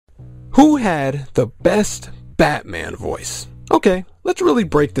Who had the best Batman voice? Okay, let's really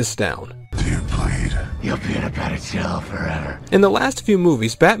break this down. Do you plead? You'll be in a better jail forever. In the last few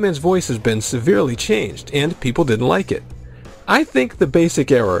movies, Batman's voice has been severely changed, and people didn't like it. I think the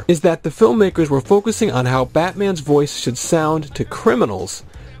basic error is that the filmmakers were focusing on how Batman's voice should sound to criminals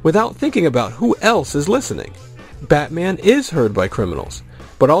without thinking about who else is listening. Batman is heard by criminals,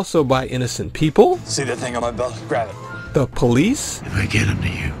 but also by innocent people. See that thing on my belt? Grab it. The police. If I get him to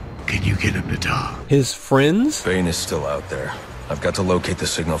you, can you get him to talk? His friends. Bane is still out there. I've got to locate the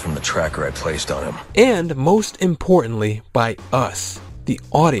signal from the tracker I placed on him. And most importantly, by us, the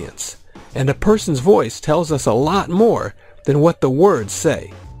audience. And a person's voice tells us a lot more than what the words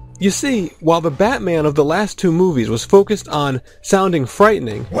say. You see, while the Batman of the last two movies was focused on sounding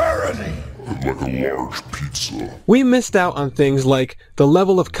frightening, Where is he? Like a large pizza. we missed out on things like the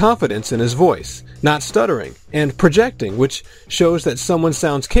level of confidence in his voice, not stuttering, and projecting, which shows that someone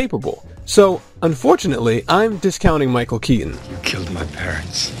sounds capable. So, unfortunately, I'm discounting Michael Keaton. You killed my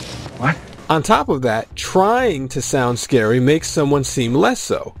parents. What? On top of that, trying to sound scary makes someone seem less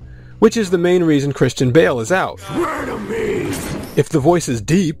so, which is the main reason Christian Bale is out. Swear to me. If the voice is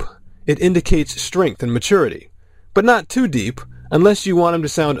deep, it indicates strength and maturity, but not too deep, unless you want him to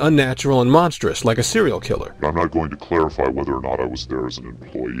sound unnatural and monstrous, like a serial killer. I'm not going to clarify whether or not I was there as an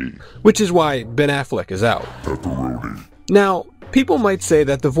employee. Which is why Ben Affleck is out. Pepperoni. Now, people might say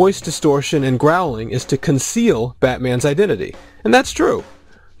that the voice distortion and growling is to conceal Batman's identity, and that's true.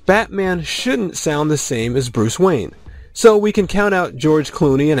 Batman shouldn't sound the same as Bruce Wayne, so we can count out George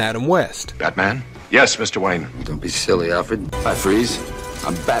Clooney and Adam West. Batman? Yes, Mr. Wayne. Don't be silly, Alfred. I freeze.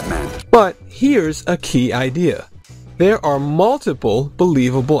 I'm Batman. But here's a key idea. There are multiple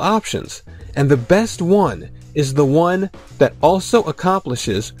believable options, and the best one is the one that also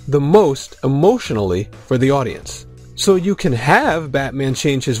accomplishes the most emotionally for the audience. So you can have Batman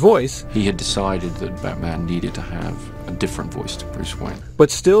change his voice. He had decided that Batman needed to have a different voice to Bruce Wayne.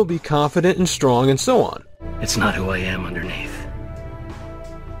 But still be confident and strong and so on. It's not who I am underneath,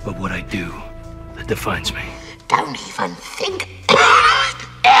 but what I do that defines me. Don't even think.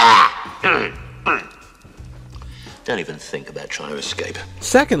 Don't even think about trying to escape.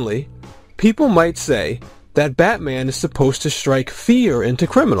 Secondly, people might say that Batman is supposed to strike fear into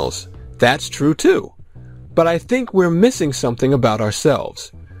criminals. That's true too. But I think we're missing something about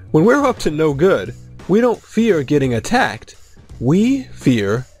ourselves. When we're up to no good, we don't fear getting attacked. We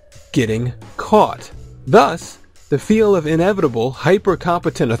fear getting caught. Thus, the feel of inevitable,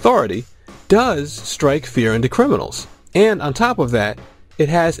 hyper-competent authority does strike fear into criminals. And on top of that, it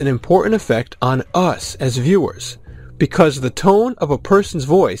has an important effect on us as viewers, because the tone of a person's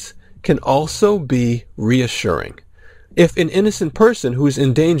voice can also be reassuring. If an innocent person who's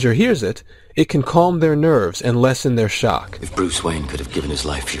in danger hears it, it can calm their nerves and lessen their shock. If Bruce Wayne could have given his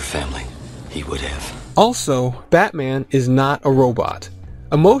life for your family, he would have. Also, Batman is not a robot.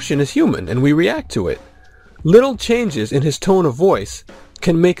 Emotion is human, and we react to it. Little changes in his tone of voice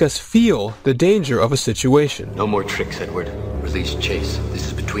can make us feel the danger of a situation. No more tricks, Edward. Release Chase. This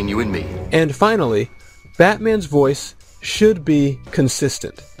is between you and me. And finally, Batman's voice should be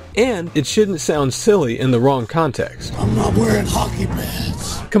consistent. And it shouldn't sound silly in the wrong context. I'm not wearing hockey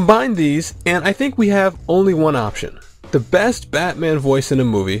pads. Combine these, and I think we have only one option. The best Batman voice in a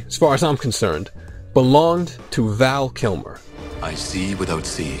movie, as far as I'm concerned, belonged to Val Kilmer. I see without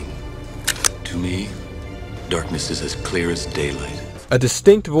seeing. To me, darkness is as clear as daylight. A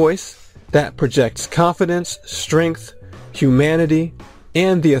distinct voice that projects confidence, strength, humanity,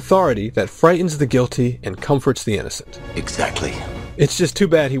 and the authority that frightens the guilty and comforts the innocent. Exactly. It's just too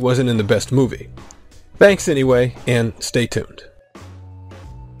bad he wasn't in the best movie. Thanks anyway, and stay tuned.